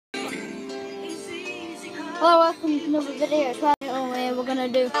Hello, welcome to another video. Finally, we're gonna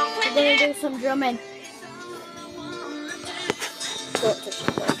do some drumming.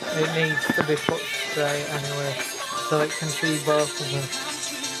 It needs to be put straight anyway, so it can see both of them.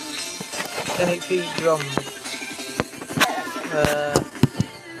 Can it see drums?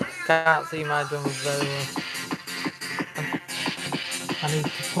 Can't see my drums very well. I need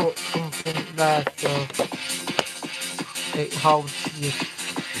to put something there so it holds your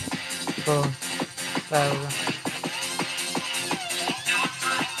phone. There we go.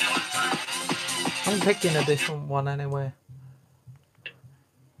 I'm picking a different one anyway.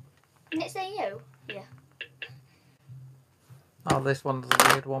 Can it say you? Yeah. Oh, this one's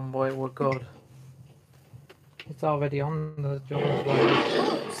a weird one, but it was good. It's already on the drums.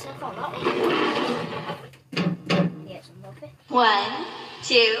 Yeah, it's lovely. 1,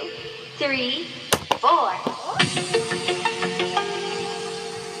 2, 3, 4.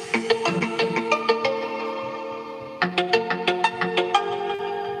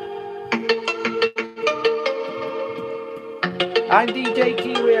 I'm DJ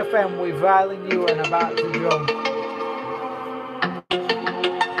Kiwi FM with Riley New and about to drum.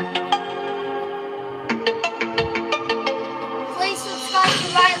 Please subscribe to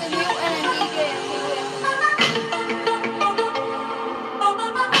Riley Newton and DJ Kiwi.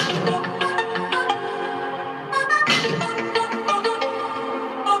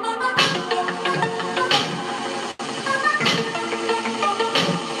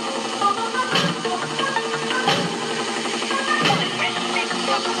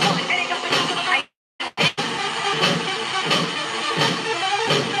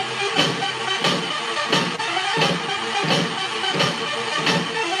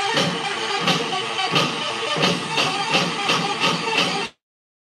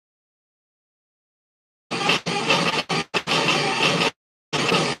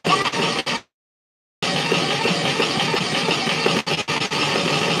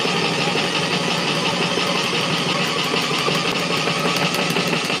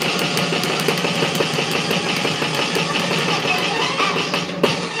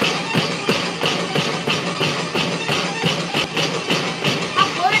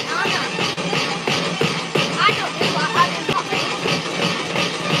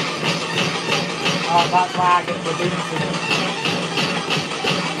 Oh, that's why I get the beating.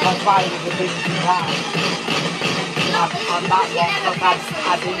 That's why there's a beating that. On that one, because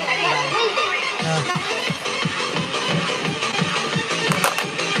I didn't. No.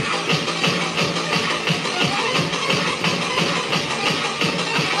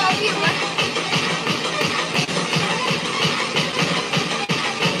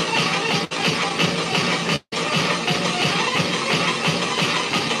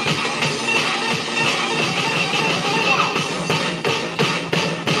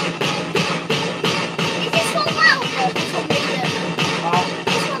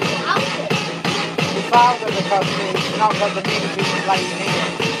 Because it's not got the music playing in it.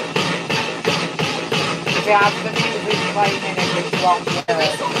 If it has the music playing in it, it won't work.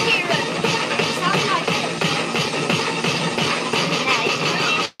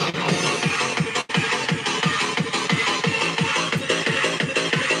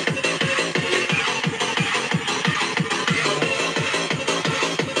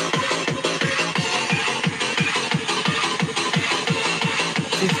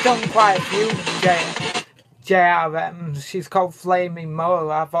 She's done quite a few JRMs. She's called Flaming Mo.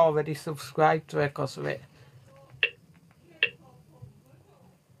 I've already subscribed to her because of it.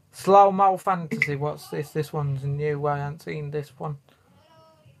 Slow Mo Fantasy. What's this? This one's new. I haven't seen this one.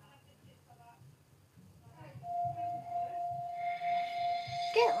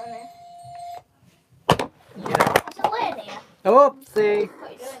 Get on there. Yeah. There's a lady here. Oopsie. What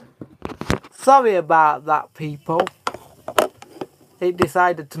are you doing? Sorry about that, people. It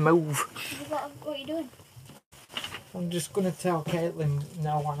decided to move. What are you doing? I'm just going to tell Caitlin,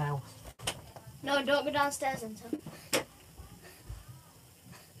 no one else. No, don't go downstairs until.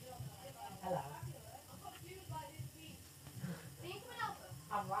 Hello.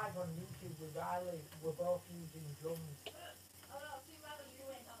 I'm live on YouTube with Riley. We're both using drums.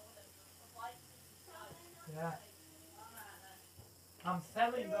 Yeah. I'm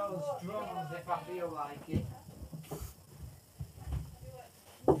selling those drums if I feel like it.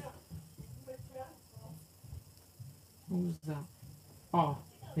 Who's that? Oh,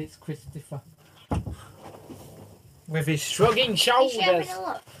 it's Christopher. With his shrugging shoulders. Is she having a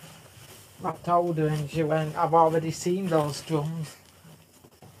look? I told her and she went, I've already seen those drums.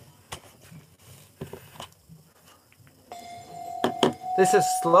 This is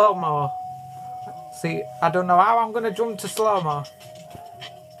slow-mo. See, I don't know how I'm going to jump to slow-mo.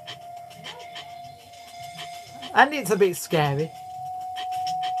 And it's a bit scary.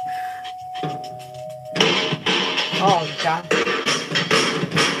 Oh, damn.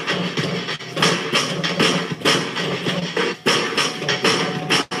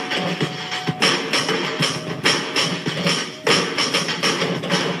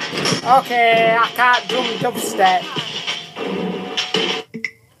 Okay, I can't dubstep.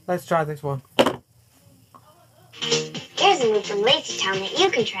 Let's try this one. Here's a move from Lazy Town that you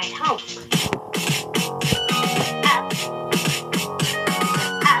can try at home. Up.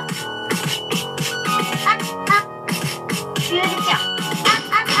 Up. Up, up. Do the jump. Up,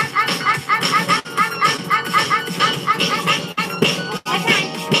 up, up, up, up, up, up, up, up, up, up, up, up, up, up, up, up. One time.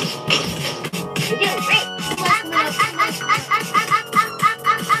 You're doing great. Up, up, up, up, up, up, up, up, up, up,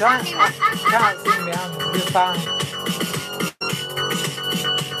 up, Can't see me, you're fine.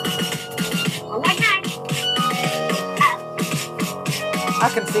 One more time. Up. I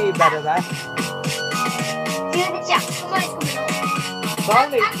can see you better there. Do the jump. Somebody's coming up. It's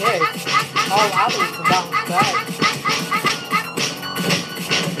only kids. All adults are downstairs.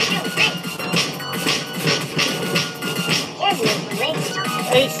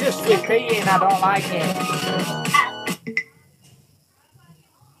 It's just repeating, I don't like it.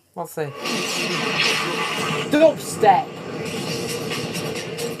 What's this? Dubstep.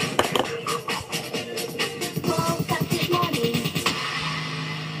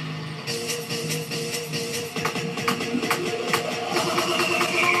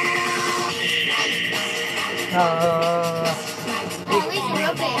 Oh, these are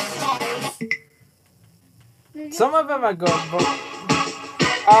rubbish. Some of them are good, but...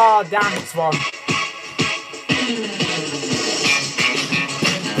 Oh, damn, it's one.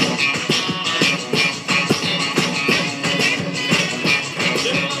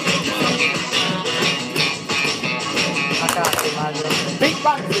 I can't imagine. Big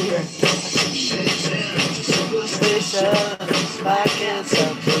Bang Theory. Like it's a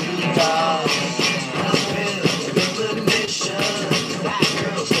big dog.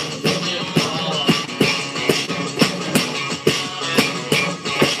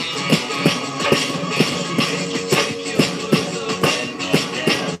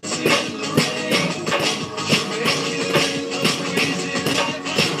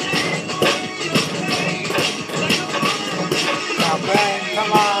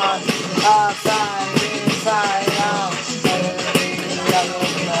 Come on, outside, inside, out.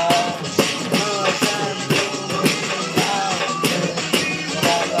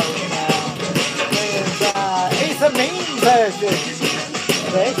 It's a mean version.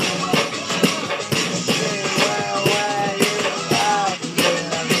 This.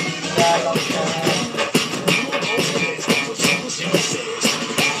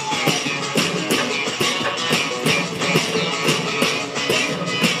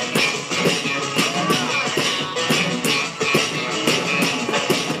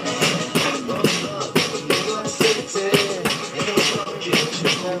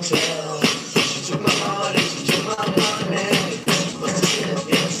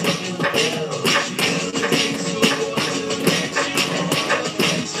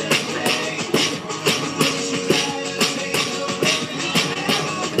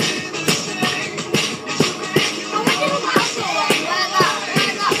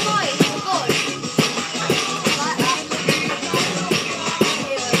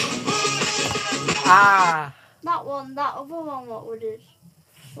 That other one, what would it?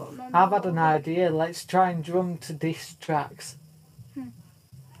 I've had an idea. Let's try and drum to diss tracks. And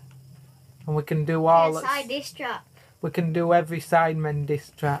we can do all... KSI diss track. We can do every Sidemen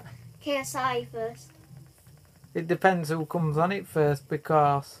diss track. KSI first. It depends who comes on it first,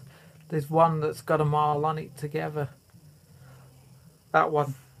 because there's one that's got them all on it together. That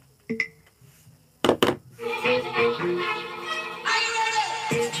one.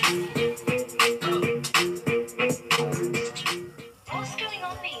 What's going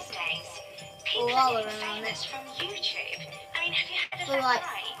on these days? People All are getting around famous from YouTube. I mean, have you heard of We're that like-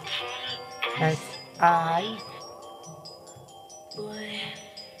 site? S-I.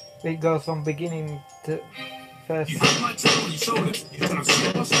 It goes from beginning to first. You have my chip on your shoulders. You kind of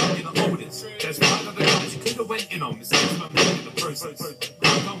shit my shot in the oldest. There's five other guys you could have went in on. Mistakes about me in the process.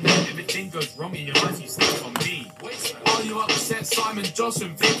 How come when everything goes wrong in your life, you slip on me? Are you upset, Simon, Josh,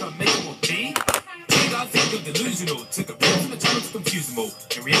 and Vic are making what be? Did I think you're delusional? Took a pill from the channel to confuse them all.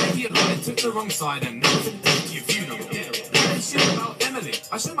 In reality, a lie took the wrong side and now it's going to take to your funeral. Shit about Emily.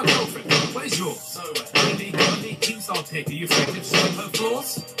 I showed my girlfriend. Where's yours? Emily, girly, king style pick. Are you afraid of showing her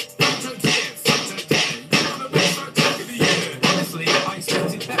flaws? Don't care, don't care. You're not the best right talk of the year. Honestly, I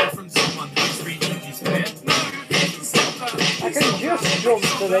expected better from someone who's 3 inches clear. No, you can stop that. I can just drums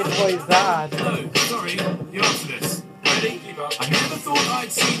so they play that. No, sorry, you're up to this. Ready? I never thought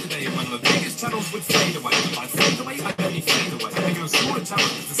I'd see the day when the biggest channels would fade away. I'd fade away, I'd only fade away. I go smaller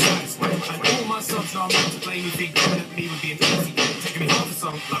talent is the saddest way. And all my subs now meant to play me, think that me would be an easy game. Taking me half a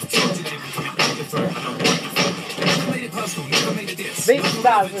song, I've charged it in, coming back the throat. I don't want you. Never made it personal, never made it diss. Big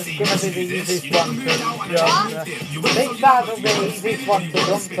Stars is going to be the easiest one to jump. Big Stars will be the easiest one to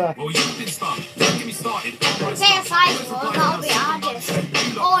jump to. Well, you've been stung. Don't get me started. KSI will, that'll be hardest.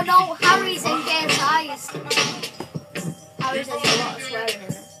 Oh no, Harry's in KSI's. Harry's has a lot of swearing in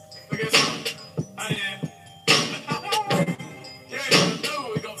it.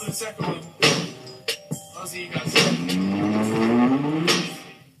 We got to the second one. I'll see you guys. This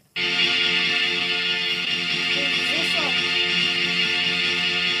one.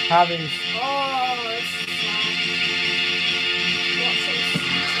 Harry's. Oh, this is sad.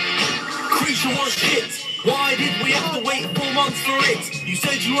 Creature was shit. Why did we have to wait 4 months for it? You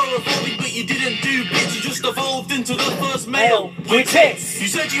said you were evolving, but you didn't do bits. You just evolved into the first male with tits. You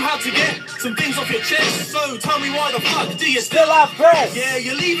said you had to get some things off your chest. So tell me why the fuck do you Still have breath. Yeah,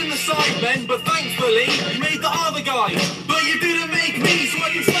 you're leaving the side men, but thankfully you made the other guy. But you didn't make me, so I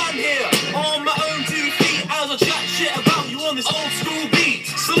can stand here on my own 2 feet as I chat shit about you on this old school beat.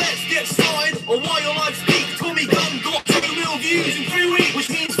 So let's get started on why your life's peak. Tommy Gunn got 2 million views in 3 weeks, which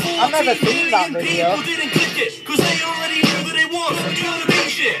means 14 I've never seen that million video. people didn't click it, cause they already knew that it was gonna be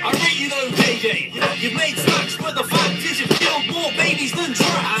shit. I rate you though, JJ. You've made stacks, but the fact is you've killed more babies than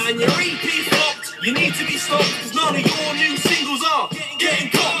tracks. And your EP flopped. You need to be stopped, cause none of your new singles are getting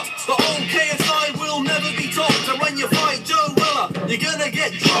copped. The old KSI will never be topped. And when you fight Joe Weller, you're gonna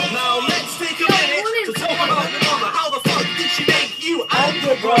get dropped. Now let's take a minute to talk about your mother. How the fuck did she make you and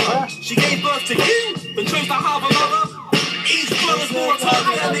your brother? She gave birth to you, then chose to have another. Each brother's more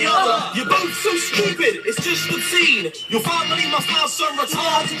retarded than the other. You're both so stupid, it's just obscene. Your family must have some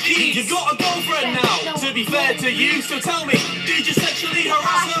retarded genes. You've got a girlfriend now, to be fair to you. So tell me, did you sexually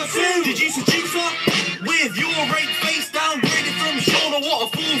harass her too? Did you seduce her? With your rape face downgraded from Sean, or what a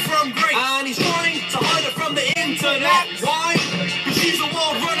fool from Grace. And he's trying to hide it from the internet. Why? Because she's a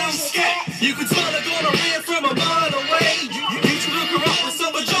world-renowned scat. You could turn a gonorrhea from a mile away. You should look her up with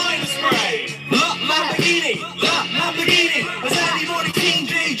some vagina spray. Lamborghini, Lamborghini. Has anybody seen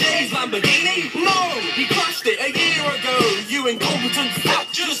JJ's Lamborghini? No, he crashed it a year ago. You incompetent fuck,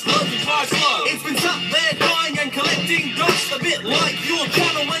 just learn to drive slow. It's been sat there dying and collecting dust, a bit like your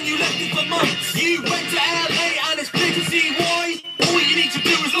channel when you left it for months. You went to LA and it's clear to see why. All you need to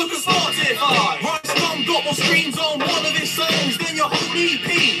do is look at Spotify. Right, Tom got more streams on one of his songs than your whole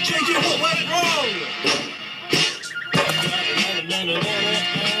EP. JJ, what went wrong?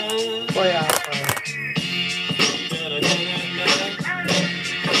 Oh yeah.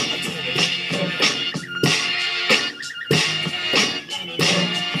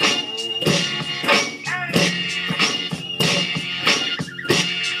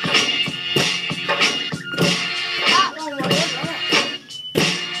 That one was good, wasn't it?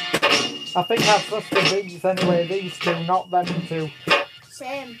 I think that's just the bigs anyway. These two, not them two.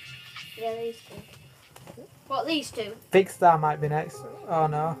 Same. Yeah, these two. What, these two? Big Star might be next. Oh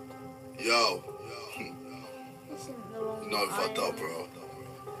no. Yo, This isn't the one. you know you fucked up, bro.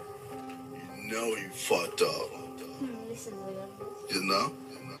 You know you fucked up. This is the one. You know?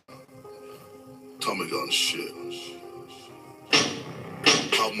 Tommy gun shit.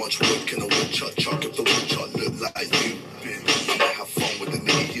 How much wood can a woodchuck chuck if the woodchuck look like you, bitch? I might have fun with the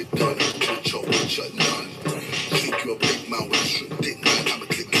nigga you done. Woodchuck none. Think you a big man with a shrimp dick, man. I'ma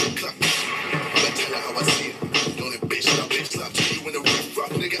click, click, clap. I'ma tell her how I see it. Don't it bitch slap to you in the roof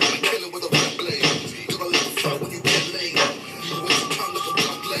rock, nigga. I'ma kill him with a red blade. Cause I let the fire when you get laid. You waste your time like a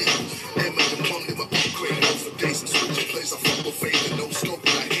blood blade. They make the money, my upgrade. Out for days and switch your place. I fuck with faith and no scope,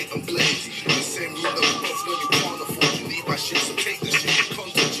 and I hate them blades. In the same room that we both know you can't afford. You need my shit, so take the shit. You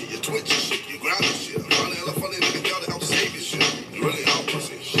content shit, you Twitch shit, you grab the shit. I find it hella funny, nigga, gotta help save your shit. You really out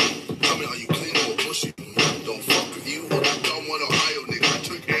pussy shit. Tell me, are you clean or bushy? Don't fuck with you or that dumb one Ohio nigga. I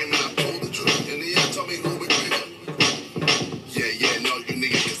took aim and I pulled the trigger. In the end, tell me who we bigger. Yeah, no, you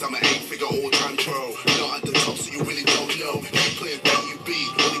nigga, cause I'm an 8-figure all-time pro. Not at the top, so you really don't know. Ain't playing BUB.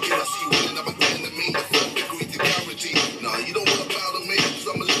 Only game I see you winning, I'm a enemy. The third degree to guarantee. Nah, you don't wanna bow to me, cause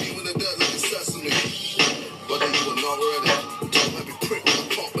I'ma leave you in the dirt like a sesame. But then you are not ready. Top heavy prick with a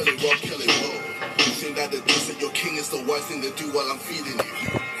pot belly, Rob Kelly, whoa. You think that the diss that your king is the wise thing to do while I'm feeding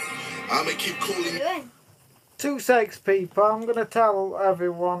you? I'ma keep calling you. Doing? 2 secs, people. I'm going to tell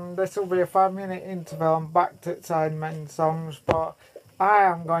everyone this will be a 5-minute interval. I'm back to Sidemen songs, but I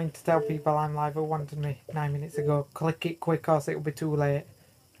am going to tell people I'm live. Who wanted me 9 minutes ago. Click it quick or it'll be too late.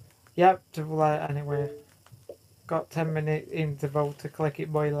 Yep, too late anyway. got 10-minute interval to click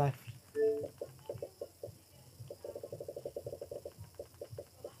it boy left.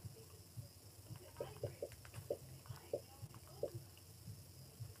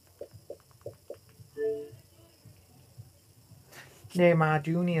 Neymar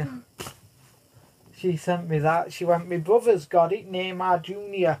Junior. She sent me that. She went, my brother's got it, Neymar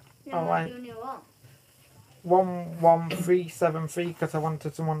Junior. I went, Junior what? 11373 because I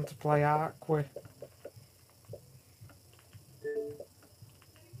wanted someone to play Ark with.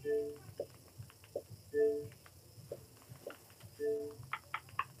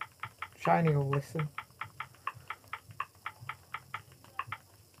 Shiny will listen.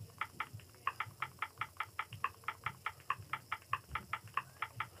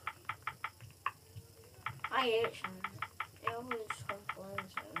 I hate Shine. He always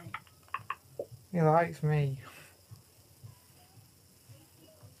complains at me. He likes me.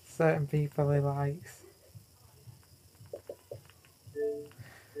 Certain people he likes.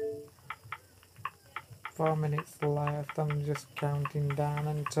 Four minutes left. I'm just counting down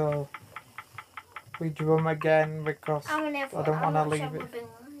until we drum again because I don't want to leave it.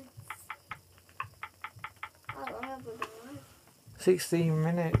 How long have we been live? 16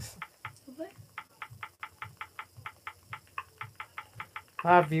 minutes.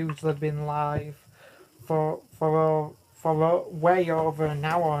 I've usually been live for way over an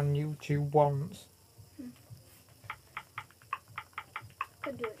hour on YouTube once.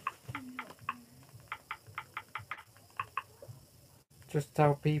 Could do it. Just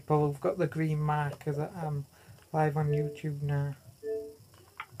tell people who've got the green marker that I'm live on YouTube now.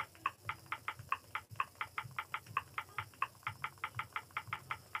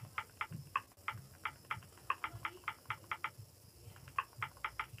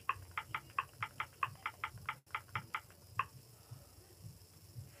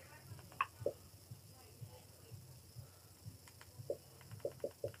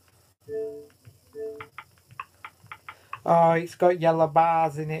 Oh, it's got yellow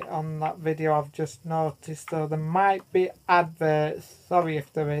bars in it on that video I've just noticed, so there might be adverts. Sorry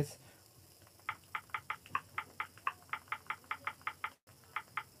if there is.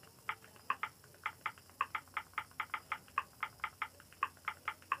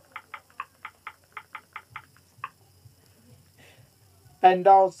 And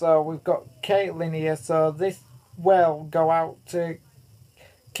also we've got Caitlin here, so this will go out to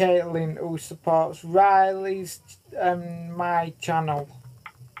Caitlin who supports Riley's my channel.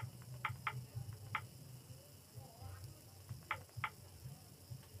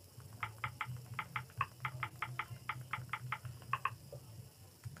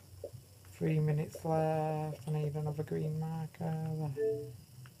 Three minutes left. I need another green marker.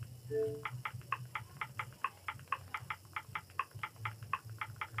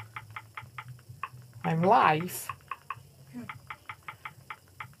 I'm live.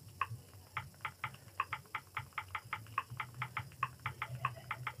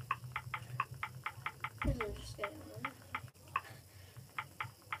 This is just getting annoying.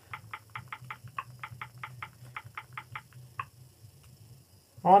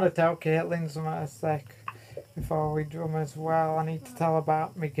 I want to tell Caitlin something a sec before we drum as well. I need to tell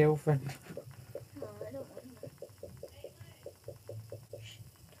about my girlfriend. No, I don't want that.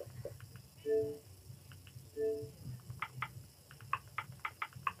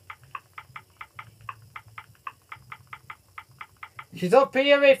 She's up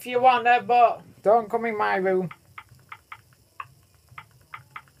here if you want her, but don't come in my room.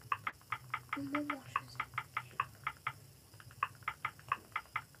 Mum washes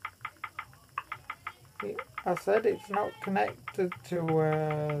I said it's not connected to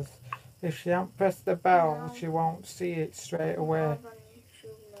hers. If she hasn't pressed the bell, No. she won't see it straight it. away. Live on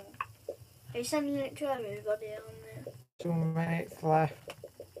YouTube now. Are you sending it to everybody on there? 2 minutes left.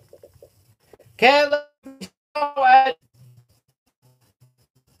 Caitlin, forward.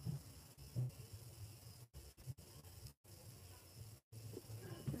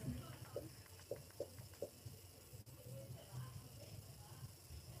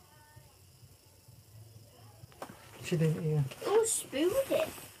 She didn't hear. Who spewed it?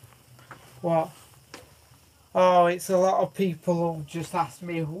 What? Oh, it's a lot of people who just ask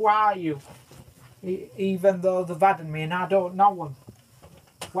me, who are you? Even though they've added me and I don't know them.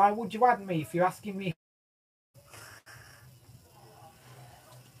 Why would you add me if you're asking me?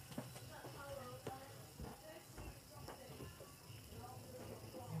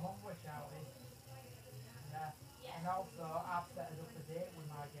 And also, I've set up a date with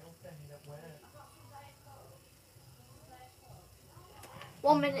my girlfriend at work.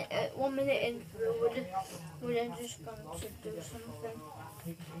 1 minute, 1 minute in, we're just going to do something.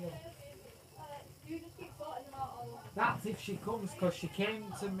 That's if she comes, because she came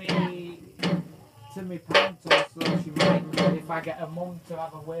to me panto, so she might come if I get her mum to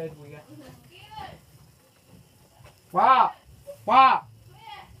have a word with you. What? What?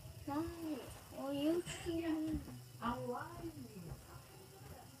 No. Well, you should. I'm lying.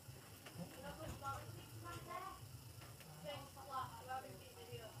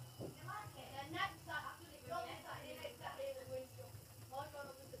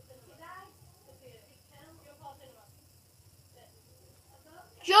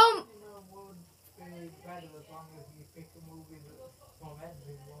 Jump! Would be better as long as you pick a movie that's for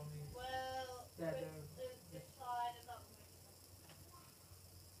everyone instead of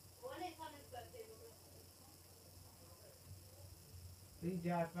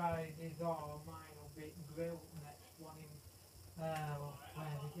DJ Fridays or mine will be grilled next one in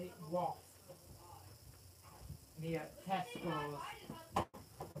where is it? Waff near Tesco's.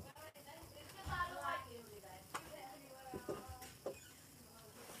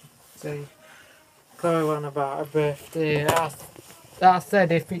 See, Chloe went about her birthday. I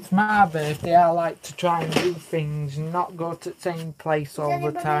said if it's my birthday, I like to try and do things, not go to the same place all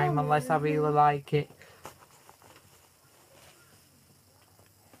the time unless I really like it.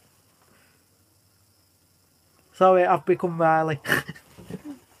 Sorry, I've become Riley.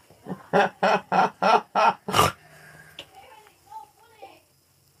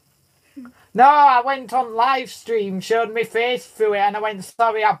 No, I went on live stream, showed my face through it, and I went,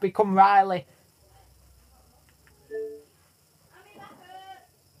 sorry, I've become Riley.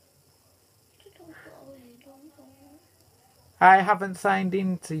 I haven't signed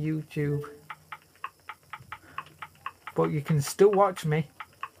into YouTube, but you can still watch me.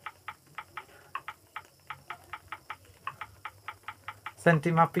 Sent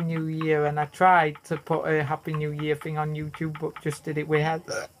him Happy New Year, and I tried to put a Happy New Year thing on YouTube, but just did it with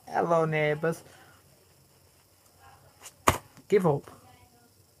hello neighbours. Give up.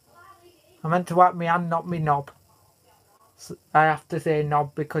 I meant to wipe my hand, not my knob. So I have to say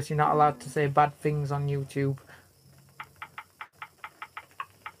knob because you're not allowed to say bad things on YouTube.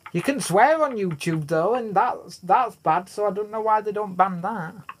 You can swear on YouTube though, and that's bad, so I don't know why they don't ban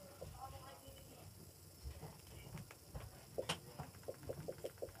that.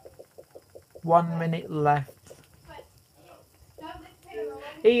 One minute left.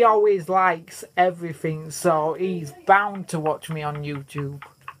 He always likes everything, so he's bound to watch me on YouTube.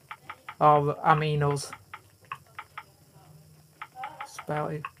 Or, I mean us. Spell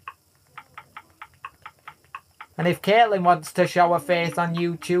it. And if Caitlin wants to show her face on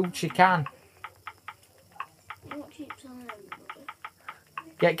YouTube, she can.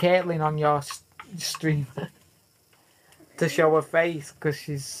 Get Caitlin on your stream to show her face,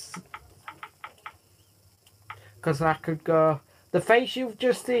 because I could go. The face you've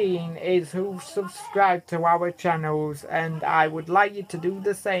just seen is who's subscribed to our channels, and I would like you to do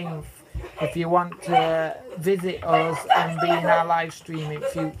the same if you want to visit us and be in our live stream in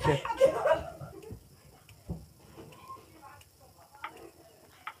future.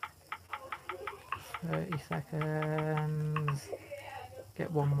 "30 seconds.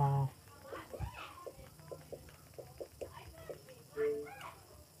 Get one more.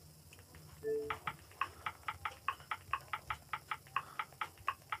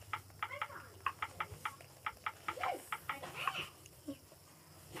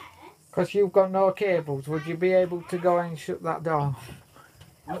 Because you've got no cables, would you be able to go and shut that door?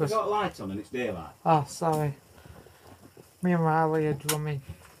 I've got lights on and it's daylight. Oh, sorry. Me and Riley are drumming.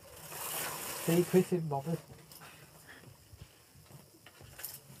 See, Chris is bothered.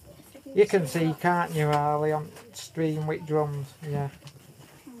 You can see, can't you, Riley, on stream with drums? Yeah.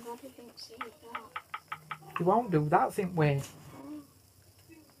 I'm glad I didn't see that. You won't do that, think we?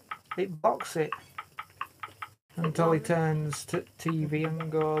 It blocks it. Until he turns to TV and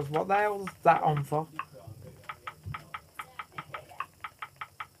goes, what the hell's that on for?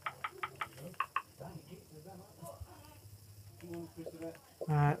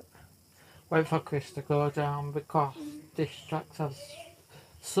 Right. Wait for Chris to go down because this track has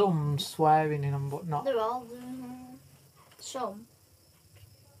some swearing in them, but not. They're all some.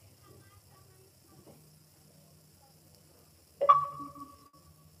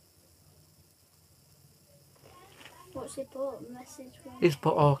 What's he put? Message from? He's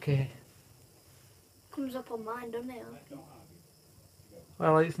put okay. Comes up on mine, doesn't it?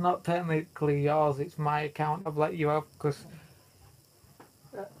 Well, it's not technically yours, it's my account I've let you have because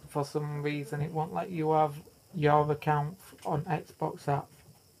for some reason it won't let you have your account on Xbox app.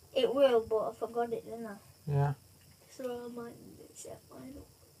 It will, but I forgot it, didn't I? Yeah. So I might set mine up.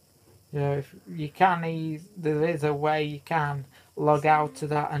 Yeah, if you can, there is a way you can log out to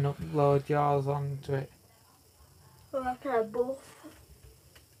that and upload yours onto it. Or I can have both.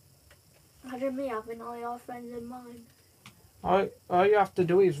 Imagine me having all your friends in mine. All you have to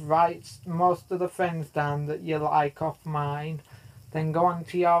do is write most of the friends down that you like off mine, then go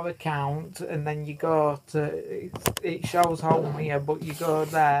onto your account, and then you go to, it shows home here, but you go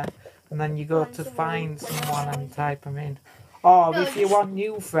there, and then you go to find someone and type them in. Or No, if you want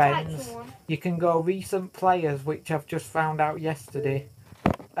new friends, someone. you can go recent players, which I've just found out yesterday.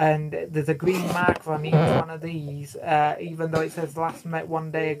 And there's a green marker on each one of these, even though it says last met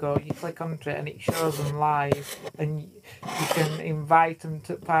 1 day ago. You click onto it and it shows them live, and you can invite them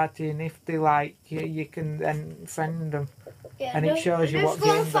to party, and if they like you, you can then friend them, Yeah, and it shows you what just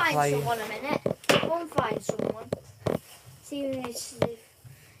go and games they're find playing. someone a minute. Go and find someone. See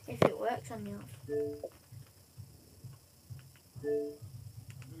if it works on yours.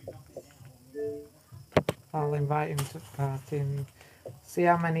 I'll invite him to party and see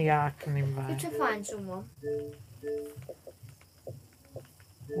how many I can You invite. to find someone.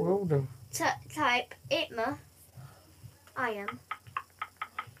 Will do. Type Itma. I am.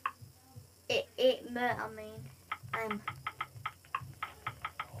 Itma. I mean.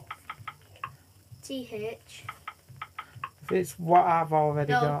 TH. If it's what I've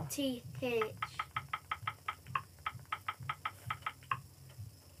already No, got. TH.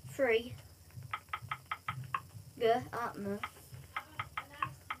 3. G. Atma.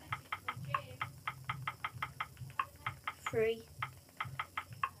 3.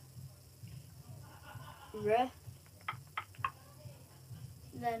 R.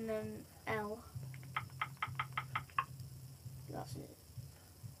 Then an L. That's it.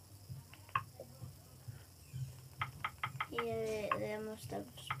 Yeah, they must have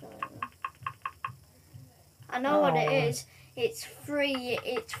spelled it wrong. I know what it is. It's free.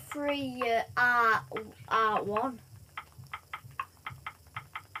 It's free. R1.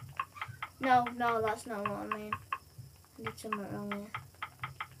 No, that's not what I mean. I did something wrong here.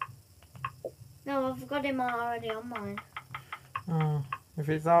 No, I've got him already on mine. Oh, if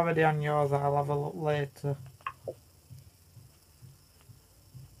it's already on yours, I'll have a look later.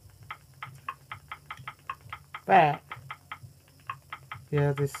 Bet.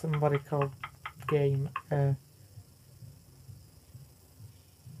 Yeah, there's somebody called Game.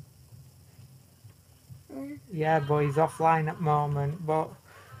 Yeah, but he's offline at the moment. But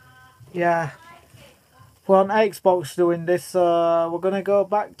yeah, well, on Xbox doing this, so we're gonna go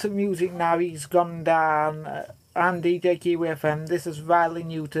back to music now. He's gone down. And DJ Kiwi FM. This is Riley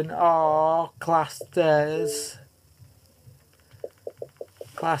Newton or classed as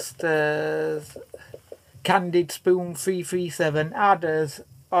Candid Spoon 337. Others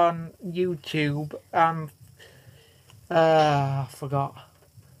on YouTube. I forgot.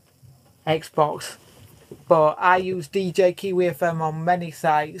 Xbox. But I use DJ Kiwi FM on many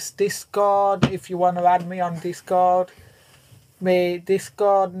sites. Discord, if you want to add me on Discord. My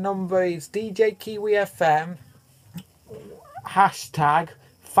Discord number is DJ Kiwi FM. Hashtag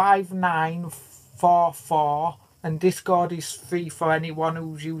 5944, and Discord is free for anyone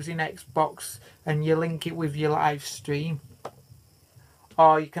who's using Xbox, and you link it with your live stream.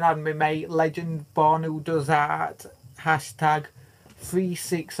 Or you can add my mate Legend Born who does art, hashtag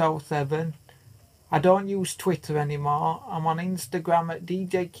 3607. I don't use Twitter anymore. I'm on Instagram at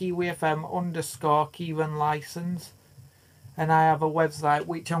DJKiwiFM _ Kieran and I have a website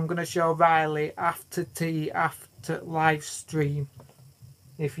which I'm going to show Riley after tea, after live stream,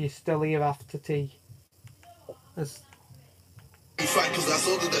 if you're still here after tea. Let's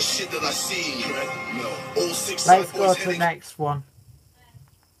go to the next one.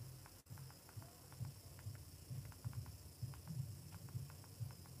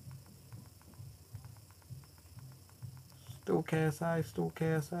 Still KSI, still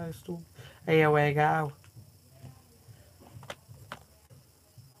KSI, still... Here we go.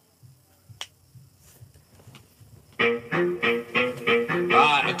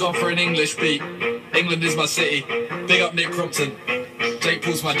 Right, I've gone for an English beat. England is my city. Big up Nick Crompton. Jake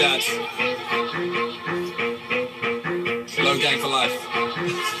Paul's my dad. Low gang for life.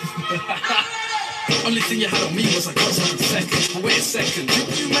 Only thing you had on me was I got something second. But wait a second,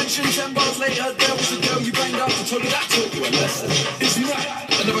 didn't you mention 10 bars later there was a girl you banged up and told her that taught you a lesson? Isn't that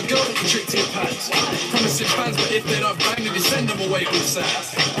another girl that can trick to your pants? Promising fans, but if they don't bang them, you send them away with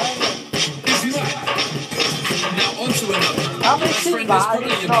sass. Isn't that? Now on to another. How many Best friend is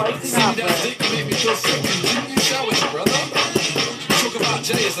probably your mother. See me that dick, you make me feel sick. Didn't you shower your brother? Talk about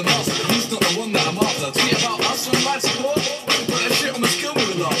Jay as a master, but he's not the one that I'm after. Tweet about us on live support, but that shit almost killed me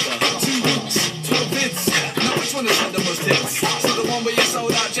with laughter. 2 weeks, 12 vids. Now which one has had the most hits? So the one where you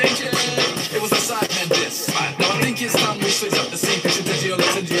sold out JJ? It was a side man diss. Now I think it's time we switch up the scene, cause you're Deji on the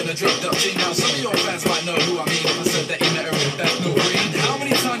Tindy and a drugged up team. Now some of your fans might know who I mean if I said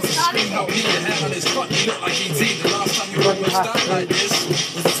help me, your hair on his front, you look like ET. The last time you were pushed out like this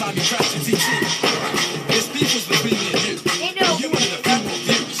was the time you crashed your TT. This beef was between me and you. You wanted a few more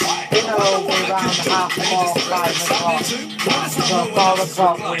views. Dinner will be around 4:30, 5 o'clock. So 4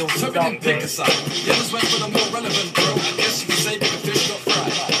 o'clock we'll So we stop didn't pick a this. side. You just went for the more relevant, bro. I guess you could say bigger fish got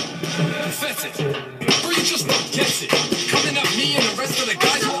fried. Pathetic. Bro, you just don't get it. Coming at me and the rest of the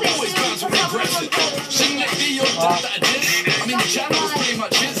guys were always bound to regress it. Shouldn't it be your dad that I did? I mean, the channel was pretty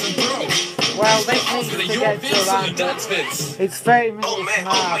much his and bro. Well, this needs to get to around it's 30 minutes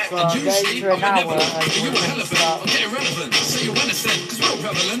now, so get to an hour and You we were can relevant, start. I'll get irrelevant. Say you innocent, cause we're all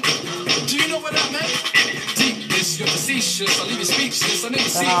prevalent. Do you know what that meant? Deepness, you're facetious, I leave you speechless. I know your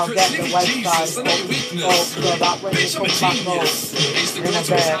Then I'll secrets, get the leave you Jesus, I know your website weakness. up so that when Bitch, you I'm a come back up genius. I used to in go a to his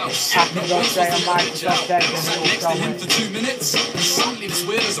bit, house. I can Not go once straight was on he reach out. Microsoft Edge and Sat it'll next to show him it. for 2 minutes. Suddenly this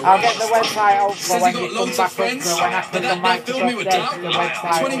weird as a I'll rat. get the website up for Says when he you got come loads back of up, friends, so when I but click that on they filled me Microsoft with Edge, doubt. the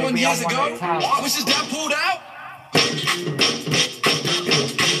website will 21 be on years one ago, at a time. I wish his dad pulled out.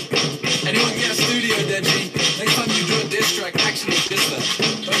 Anyone get a studio, Deji? Next time you do a diss track, actually kiss them.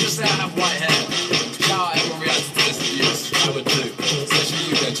 Don't just say I have white hair. Shout out everyone reacting to this abuse. I would too. Especially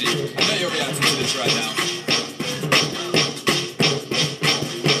you, Deji. I know you're reacting to this right now.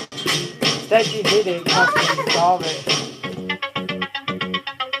 Deji did it because he saw it.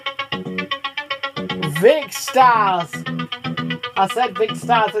 Vic Stars! I said Vic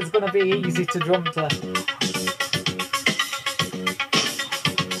Stars is going to be easy to drum to.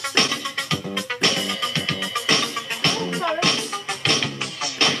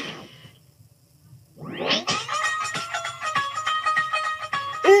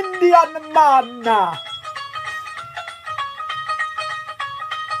 Indian man!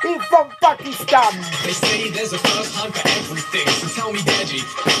 He's from Pakistan! They say there's a first time for everything, so tell me, Deji,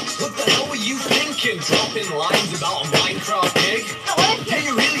 what the hell were you thinking? Dropping lines about a Minecraft pig? Do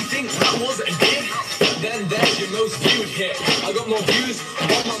you really think that was a dig? Then there's your most viewed hit. I got more views on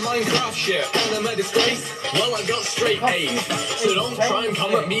my Minecraft shit. And I'm a disgrace? Well, I got straight A's. So don't try and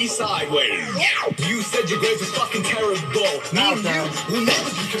come at me sideways. You said your grades was fucking terrible. Me and you will never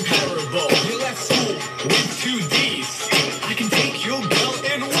be comparable. You left school with 2 D's. I can take your girl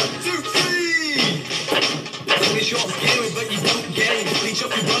in 1, 2, 3. Finish your game, but you don't gain. Leech up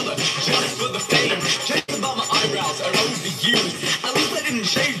your brother just for the fame. Check about my eyebrows are overused. At least I didn't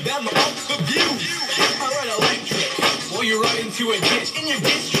shave them off for views. I ride electric, or you ride into a ditch in your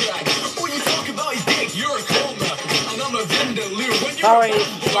diss track. Or you talk about your dick, you're a corner, and I'm a Vindaloo. When you're Sorry, a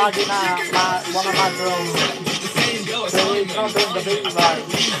fuckboy, lagging you out can one of my drums. the same girl as So it's not doing the beat right.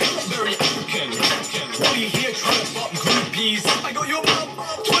 very African. While you here trying to fuck groupies, I got your mum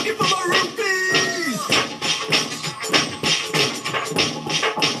twerking for my rupees.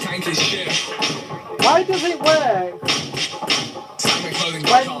 Tank is shit. Why does it work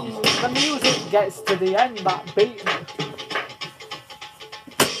SalmonClothing.com. when the music gets to the end, that beat?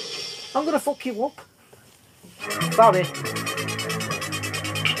 I'm gonna fuck you up. Sorry.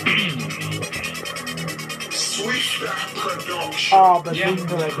 Swishback production. Oh, the Yeah,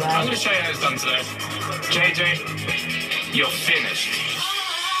 jingle I'm again. going to show you how it's done today. JJ, you're finished.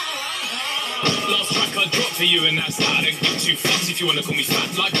 Last track I dropped for you and that's that. I don't give 2 fucks if you want to call me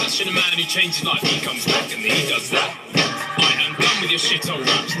fat. Like Passion, a man who changed his life, he comes back and he does that. I am done with your shit on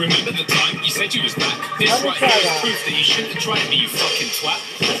raps. Remember the time you said you was back? This right here is proof that you shouldn't have tried me, you fucking twat.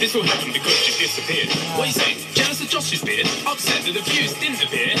 This all happened because you disappeared. What are you saying? Jealous of Josh's beard? Upset that the views didn't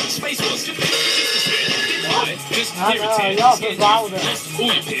appear? Space was just disappeared. Did I? Just I hear a know, tear. yours Scared was you. louder. Lost all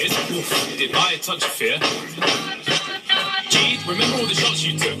your peers. Oof, did I touch a fear? Gee, remember all the shots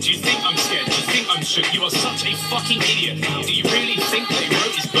you took? Do you think I'm scared? Do you think I'm shook? You are such a fucking idiot. Do you really think they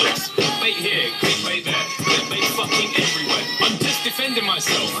wrote his books? Bait here, clickbait there, clickbait fucking everywhere. I'm just defending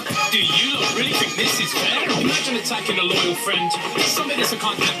myself. Do you lot really think this is fair? Imagine attacking a loyal friend. Some of this I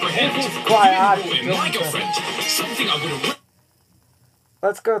can't apprehend. This is quite hard to You brought in my jump to. girlfriend. Something I would have.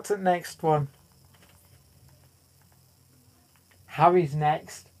 Let's go to the next one. Harry's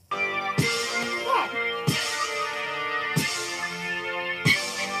next.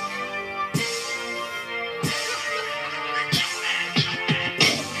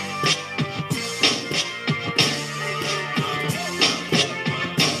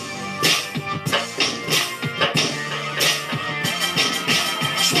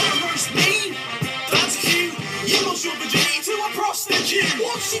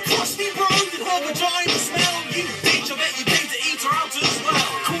 Once she crusty bro, did her vagina smell? You bitch, I bet you came to eat her out as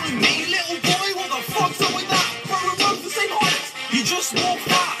well.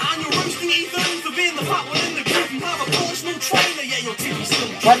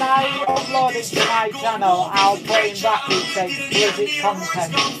 channel, I'll put in brackets explicit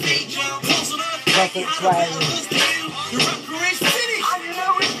content because it's swearing. You're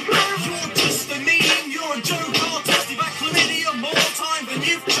just a meme, you're a joke artist. You've had chlamydia more time than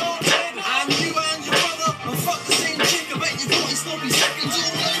you've charted. And you and your brother have fucked the same chick. I bet you've got his sloppy seconds all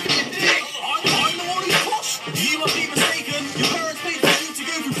over your dick. I'm the one who's posh. You must be mistaken. Your parents paid for you to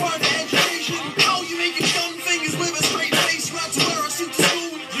go through private education. How you making gun fingers with a straight face? You had to wear a suit to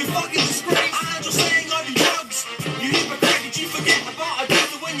school. You fucking disgrace. And you're saying I do drugs. You hypocrite. Did you forget about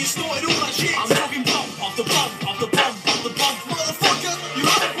Ibiza when you snorted all that shit? I'm talking bump after bump after bump after bump. Motherfucker, you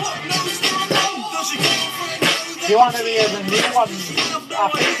have a block nose for a bump. Does your girlfriend know that? Do you want to hear the new one? I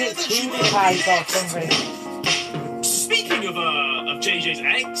think it's Kiwi or something. Speaking of JJ's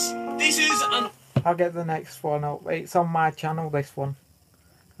ex, this is an I'll get the next one up. It's on my channel, this one.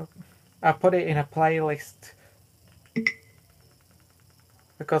 I put it in a playlist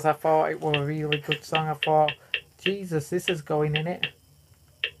because I thought it was a really good song. I thought, Jesus, this is going in it.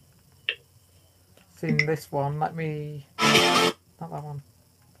 It's in this one. Let me... Not that one.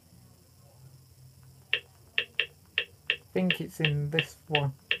 I think it's in this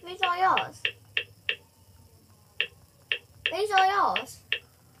one. These are yours. These are yours.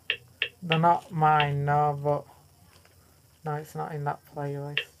 They're not mine, no, but... No, it's not in that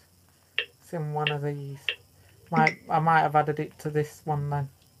playlist. It's in one of these. I might have added it to this one then.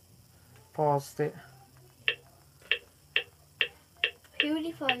 Paused it.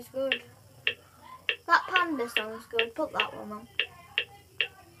 PewDiePie's good. That Panda song's good. Put that one on.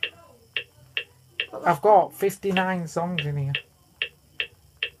 Put that I've got 59 songs in here.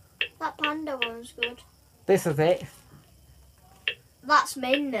 That Panda one's good. This is it. That's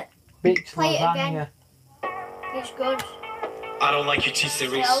mint. Bitch Play it lasagna. again. It's good. I don't like your I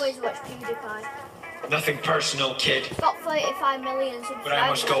T-Series. always watch PewDiePie. Nothing personal, kid. Got 35 million subscribers. But I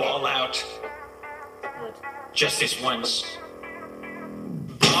must go all out. Good. Just this once.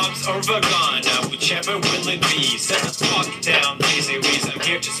 Bob's or Vagana, whichever will it be. Set the fuck down, T-Series. I'm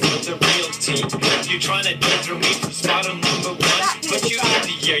here to spill the real tea. You're trying to get through me from spot on number one. But you in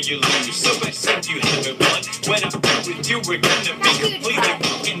the year you lose. So I said you haven't won. When I'm done with you, we're gonna be completely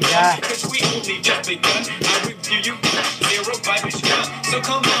fucking done. Cause we only just begun. I review you, zero vibe is gone. So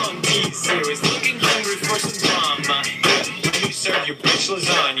come on, T-Series. Looking hungry for some drama. When you serve your bitch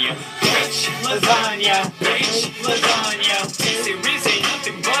lasagna. Bitch lasagna. Bitch lasagna. T-Series ain't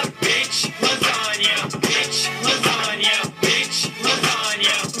nothing but a bitch lasagna. Bitch lasagna. Bitch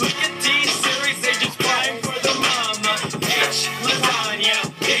lasagna. Look at T-Series, they're just crying for the mama. Bitch lasagna.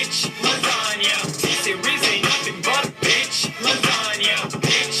 Bitch lasagna. T-Series ain't nothing but a bitch lasagna.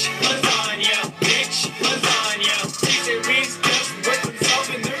 Bitch lasagna. Bitch lasagna. T-Series just put themselves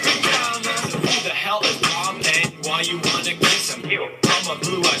in their pajamas. Who the hell is Bob and why you wanna kiss him? I'm a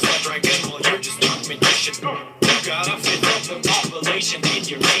blue-eyed dragon, well you're just a magician. You gotta fit up the population in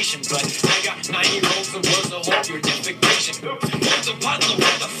your nation, but I got 9-year-olds the world's a whole your defecation. What's a puddle?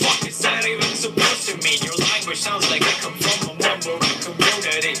 What the fuck is that even supposed to mean? Your language sounds like it come from a mumble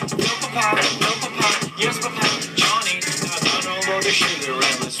community. No papa, yes papa, Johnny. Now down all the sugar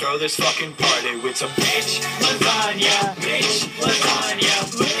and let's throw this fucking party with some bitch lasagna. Bitch lasagna.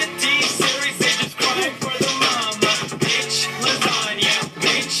 Look at T-Series, they just crying for the mama. Bitch lasagna.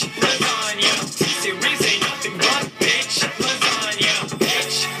 Bitch lasagna. T-Series ain't nothing but bitch lasagna.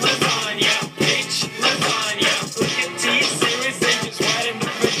 Bitch lasagna. Bitch lasagna. Look at T-Series, they just white in the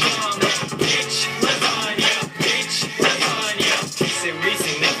pajamas. Bitch lasagna. Bitch lasagna. T-Series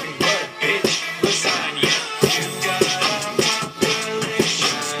ain't nothing but bitch lasagna. You got a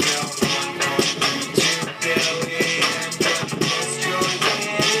population of 1.2 billion. Most your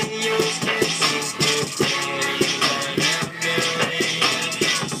videos can see pretty than a million.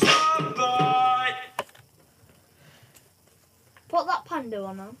 Somebody. Put that Panda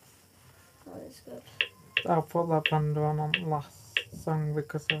one on. Oh, it's good. I'll put that Panda on the last song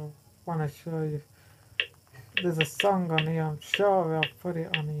because I want to show you. There's a song on here, I'm sure I'll put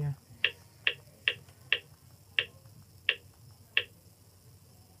it on here.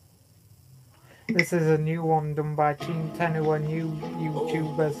 This is a new one done by Team 10 who are new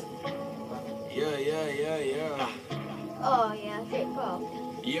YouTubers. Yeah. Oh yeah, Jake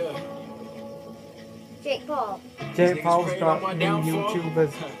Paul. Yeah. Jake Paul. Jake Paul's got new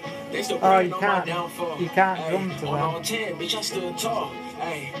YouTubers. Oh, you can't drum to On all them. 10, bitch, I stood tall.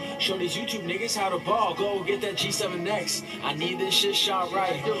 Hey, show these YouTube niggas how to ball. Go get that G7X. I need this shit shot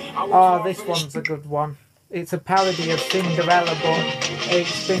right. Oh, this one's a good one. It's a parody of Cinderella, but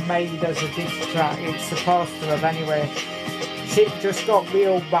it's been made as a diss track. It's supposed to have anyway. Shit just got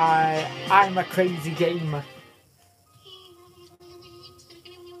real by I'm a Crazy Gamer.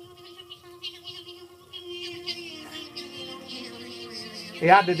 He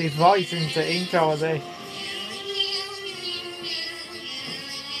added his voice into intro of this.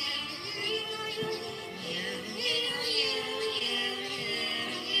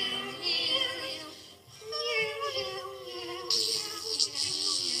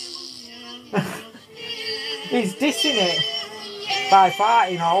 He's dissing it by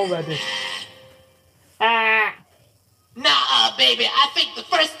farting already. Nah, baby, I think the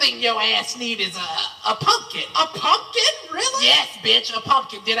first thing your ass need is a pumpkin. A pumpkin? Really? Yes, bitch, a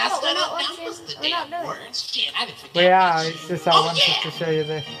pumpkin. Did I No, stutter? we're not Now, watching. what's the We're not damn doing it. words? Shit, I didn't forget. We are, it's just I Oh, wanted yeah. to show you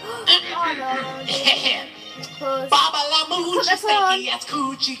this. Oh no. Close. Baba la moochie, Put the phone. stanky ass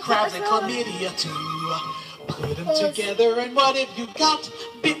coochie, crabs and phone. chlamydia too. Put them Close. together and what have you got?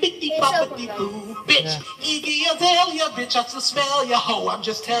 Bippity It's boppity open, boo. Bitch, Iggy Azalea, bitch, I still smell ya. Ho, I'm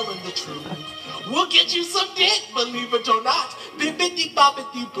just telling the truth. We'll get you some dick, believe it or not. Bippity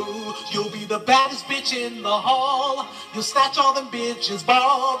boppity boo. You'll be the baddest bitch in the hall. You'll snatch all them bitches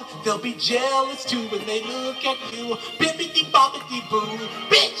bald. They'll be jealous too when they look at you. Bippity boppity boo.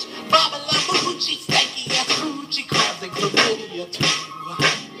 Bitch, baba la moochie, stanky ass coochie, crabs and chlamydia too.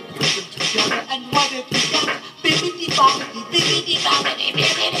 Put them together and what have you got? Bippity boppity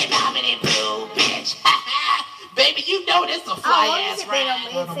boo, bitch. Baby, you know this a fly ass ride.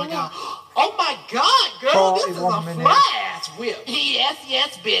 Oh my god. Oh my god, girl, this is a 41 minutes. fly ass whip.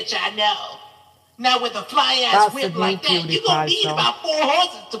 Yes, bitch, I know. Now with a fly ass That's whip the like new that, you gonna PewDiePie need song. about 4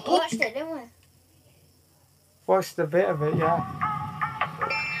 horses to We put. watched it, didn't we? Watched a bit of it, yeah.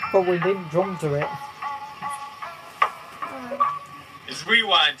 But we didn't drum to it. It's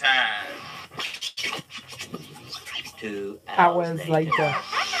rewind time. 2 Hours later.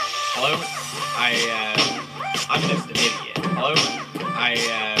 Hello? I'm just an idiot. Hello?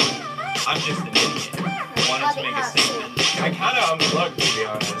 I'm just an idiot. I wanted to make a statement. I kind of unplugged, to be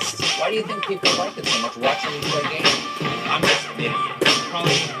honest. Why do you think people like it so much watching you play games? I'm just an idiot. You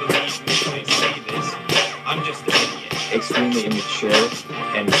probably won't believe me when I say this. I'm just an idiot. Extremely immature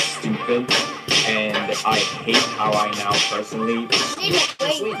and stupid, and I hate how I now personally Didn't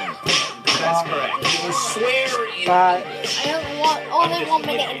wait. Sweden. That's correct. You swear in But I don't want only 1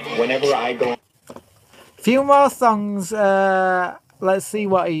 minute. whenever I go. few more songs. Let's see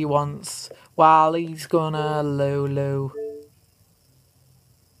what he wants while he's gonna Lulu.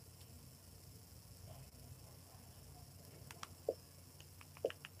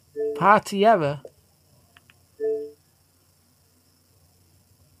 Party ever.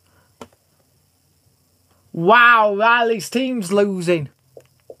 Wow, Riley's team's losing.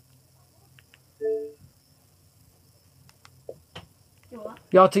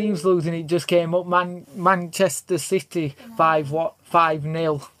 Your team's losing. It just came up. Manchester City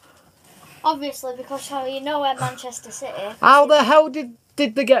 5-0. Obviously, because how you know where Manchester City. How the hell did they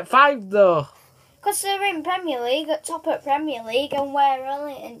get 5 though? Because they're in Premier League, at top at Premier League, and we're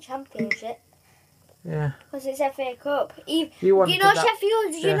only in Championship. Yeah. Because it's FA Cup. You You wanted know that.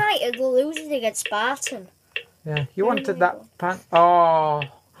 Sheffield yeah. United were losing against Spartan. Yeah. You wanted that pan. Oh,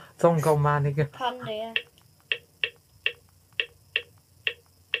 Thungo Manigan. Panda, yeah.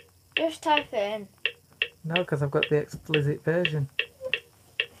 Just type it in. No, because I've got the explicit version.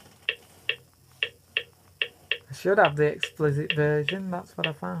 I should have the explicit version. That's what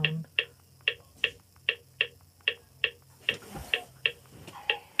I found.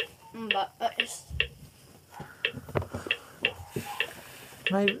 But it's...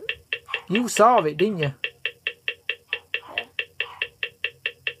 Maybe you saw it, didn't you?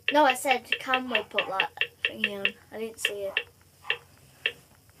 No, I said, can we put that thingy on? I didn't see it.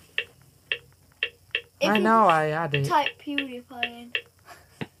 If I you know I had it. type PewDiePie in.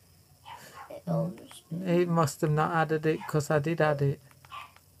 It'll just... It must have not added it because I did add it.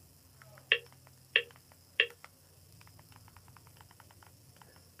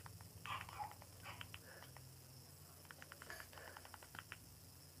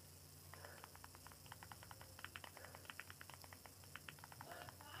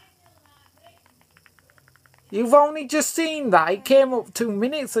 You've only just seen that. It came up 2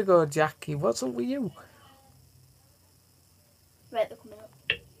 minutes ago, Jackie. What's up with you? Right, they're coming up.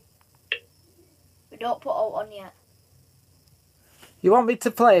 We don't put out on yet. You want me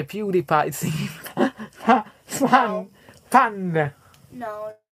to play a PewDiePie scene? Panda.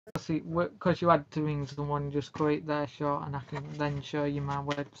 No. See, because you had to ring someone, just go it there short and I can then show you my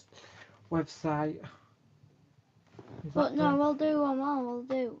website. Is But that no, the- we'll do one more. We'll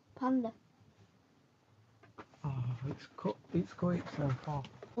do Panda. Oh, it's going so far.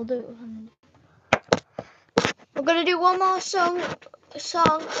 We'll do it Panda. We're gonna do one more song.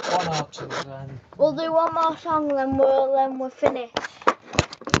 One or two then. We'll do one more song, then we're finished.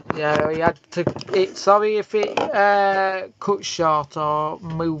 Yeah, he had to. Sorry if it cut short or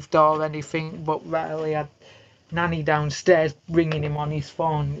moved or anything, but Riley had Nanny downstairs ringing him on his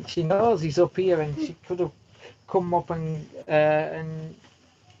phone. She knows he's up here, and she could have come up and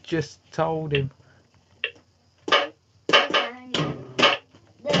just told him.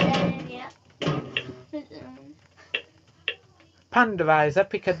 Panda Eyes,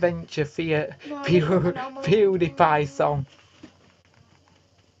 Epic Adventure, PewDiePie song.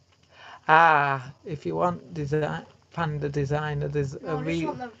 Ah, if you want Panda Designer, there's No, I just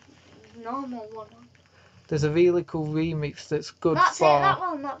want the normal one. There's a really cool remix that's good That's for. it, that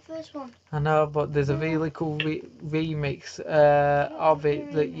one, that first one. I know, but there's a really cool remix of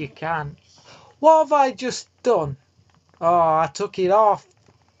it that you can. What have I just done? Oh, I took it off.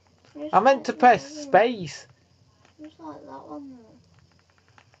 I meant to press space. Just like that one though.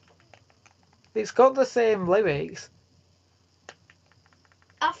 It's got the same lyrics.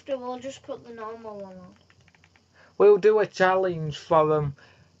 After we'll just put the normal one on. We'll do a challenge for them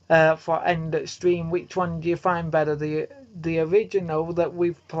for end at stream. Which one do you find better, the original that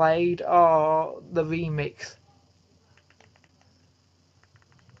we've played or the remix?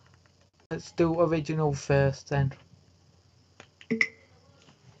 Let's do original first then.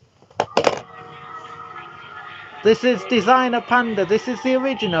 This is Designer Panda. This is the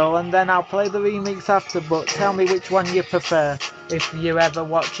original, and then I'll play the remix after. But tell me which one you prefer if you're ever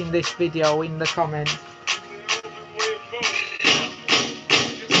watching this video in the comments.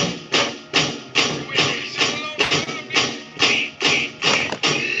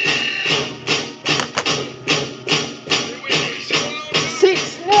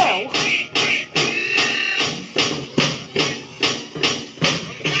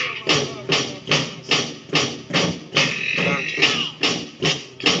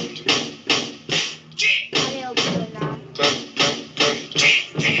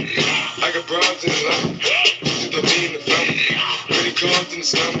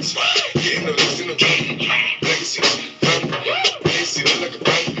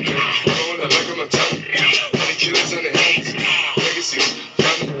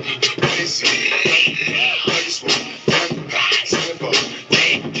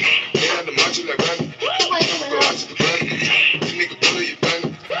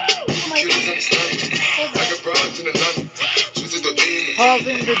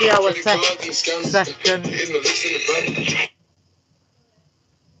 Pausing video a second.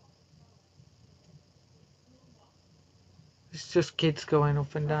 It's just kids going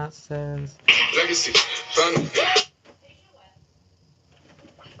up and downstairs.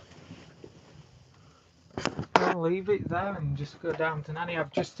 I'll leave it there and just go down to Nanny.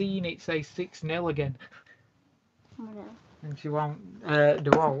 I've just seen it say 6-0 again. Oh, no. And she won't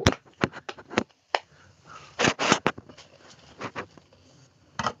do out.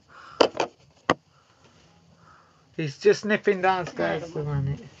 He's just nipping downstairs for a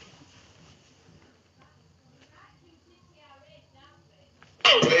minute.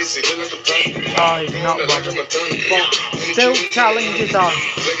 Oh, he's not bothered. But still challenges on.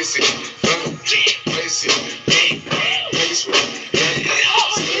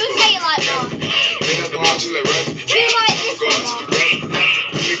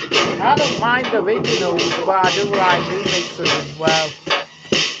 I don't mind the originals, but I do like remixes as well.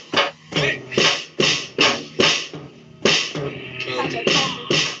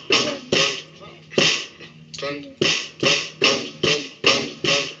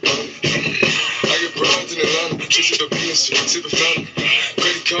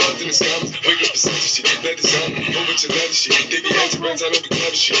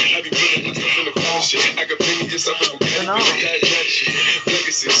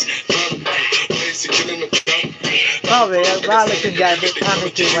 Sorry, Riley can get a bit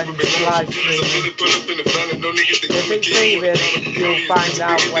panicky when it's live streaming. If it's serious, you'll find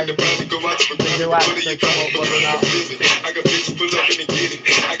out when you do actually come up with or not. The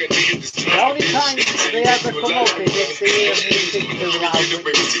only time they ever come up is if they hear music too loud,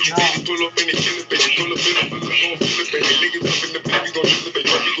 which is not.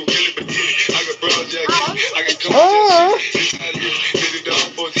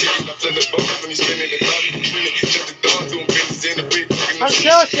 I'm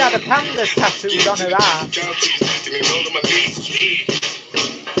sure she had a panda tattooed on her arm. Do you want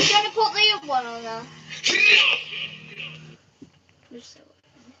to put the other one on there?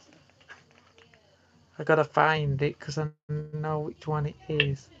 I gotta find it because I know which one it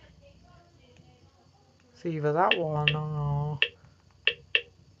is. It's either that one or...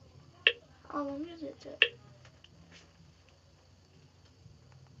 How long is it?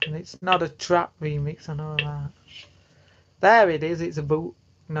 And it's not a trap remix, I know that. There it is, it's a boot.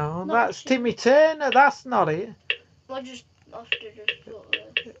 No, Not that's sure. Timmy Turner. That's not it. I just have to just put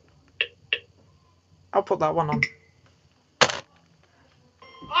it. I'll put that one on.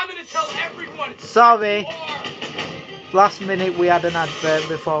 I'm gonna tell everyone. Sorry. Last minute we had an advert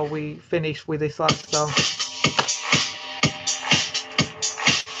before we finished with this last song.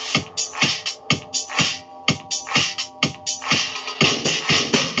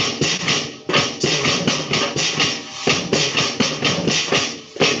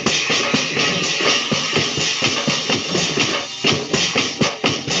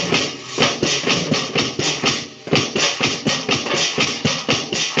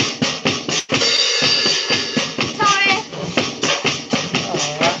 Sorry.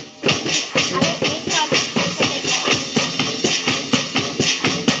 Alright.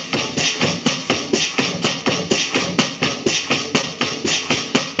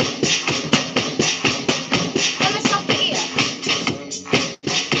 Let me stop it here.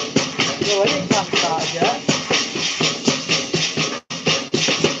 The lyrics haven't started yet.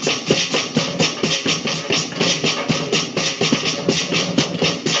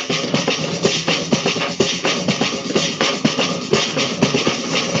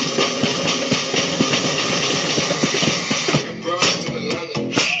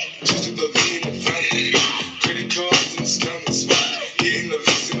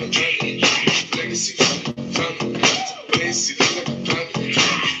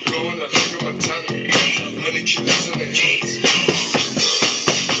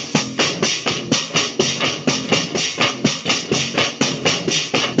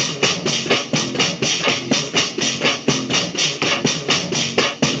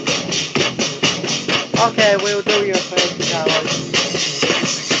 Okay, we'll do your thing, Charlie.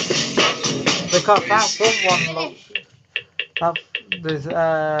 Because that front one looks... There's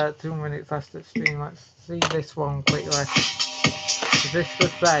 2 minutes left at stream. Let's see this one quickly. Is this the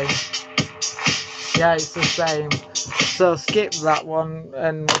same? Yeah, it's the same. So skip that one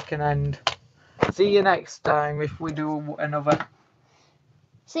and we can end. See you next time if we do another.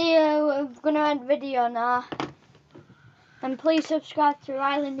 See you. We're gonna end video now. And please subscribe to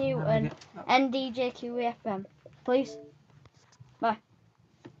Riley Newton and DJ Kiwi FM. Please. Bye.